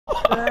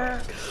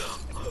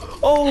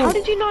Oh! How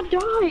did you not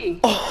die?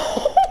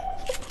 Oh!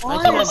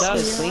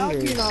 Honestly, how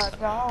did you not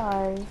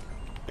die?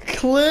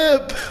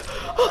 Clip!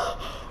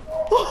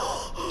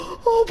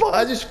 Oh, but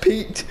I just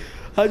peeked.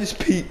 I just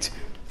peeked.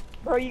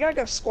 Bro, you gotta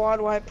go squad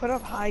wipe. Put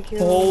up high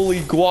kills. Holy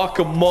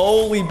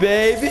guacamole,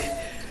 baby!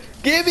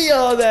 Give me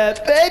all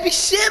that, baby!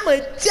 Shit,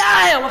 my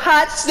damn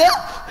hot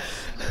stuff!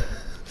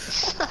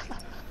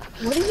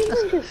 What did you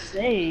even just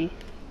say?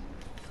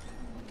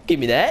 Give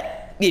me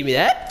that. Give me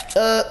that.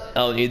 I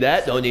don't need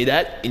that. Don't need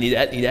that. You need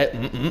that. Need that.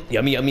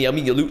 Yummy, yummy,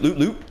 yummy. Loot, loot,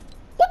 loot.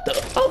 What the?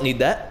 I don't need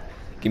that.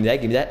 Give me that.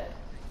 Give me that.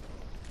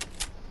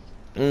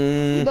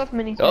 You left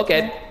minis.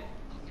 Okay.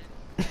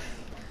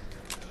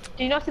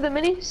 Do you not see the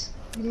minis?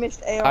 You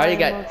missed AR I already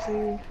got. ammo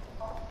too.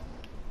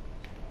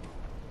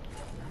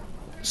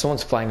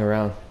 Someone's flying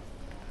around.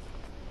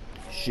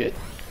 Shit.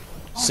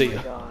 See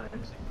ya. God.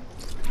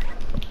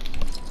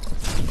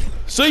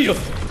 See ya.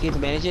 Get the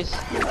bandages.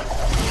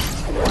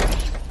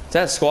 Is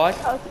that a squad?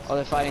 Oh,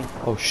 they're fighting.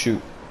 Oh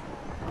shoot.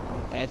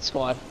 That's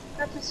squad.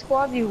 That's a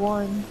squad you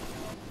won.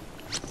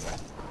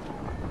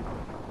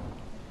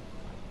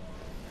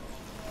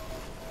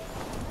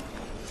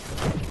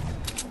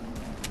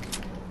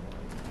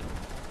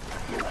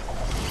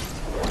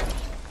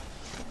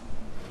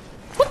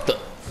 What the?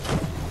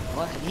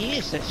 What? He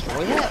just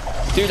destroyed that?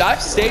 Dude,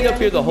 I've stayed up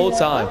here the whole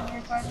time.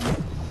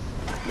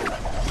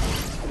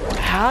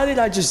 How did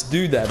I just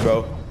do that,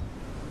 bro?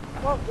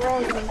 What bro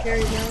is gonna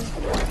carry down?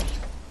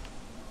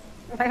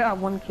 I got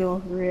 1 kill,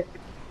 Rick.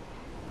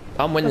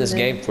 I'm winning this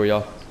game for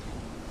y'all.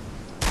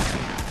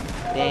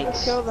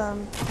 Thanks. Kill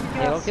them.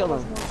 Yeah, go kill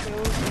them.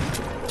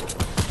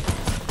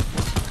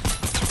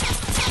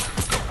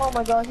 Oh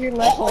my god, you're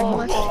left. Oh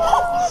my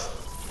god.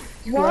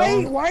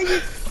 Why are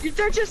you?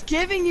 They're just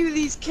giving you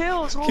these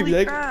kills.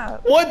 Holy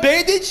crap. One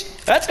bandage?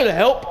 That's gonna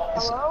help.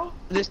 Hello?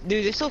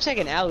 Dude, this looks like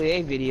an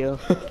LEA video.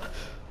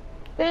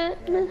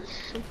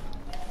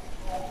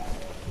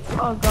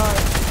 Oh god.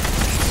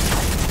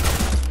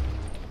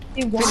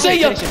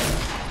 See ya!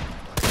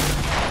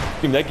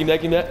 Give me that, give me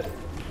that, give me that.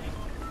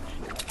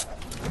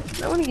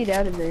 I wanna get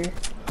out of there.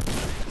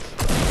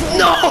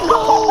 No!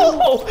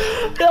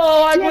 No,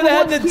 I would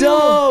have had the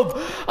dub!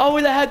 I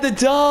would have had the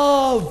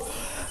dub!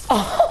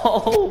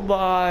 Oh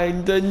my,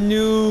 the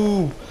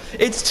noob!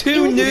 It's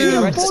two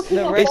noobs!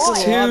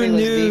 It's two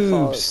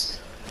noobs!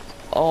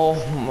 Oh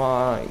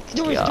my god.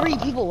 There was 3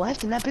 people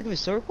left in that big of a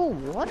circle?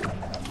 What?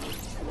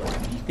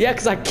 Yeah,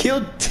 cause I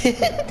killed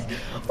 10!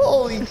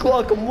 Holy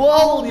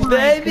guacamole,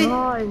 baby!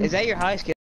 Is that your highest kill?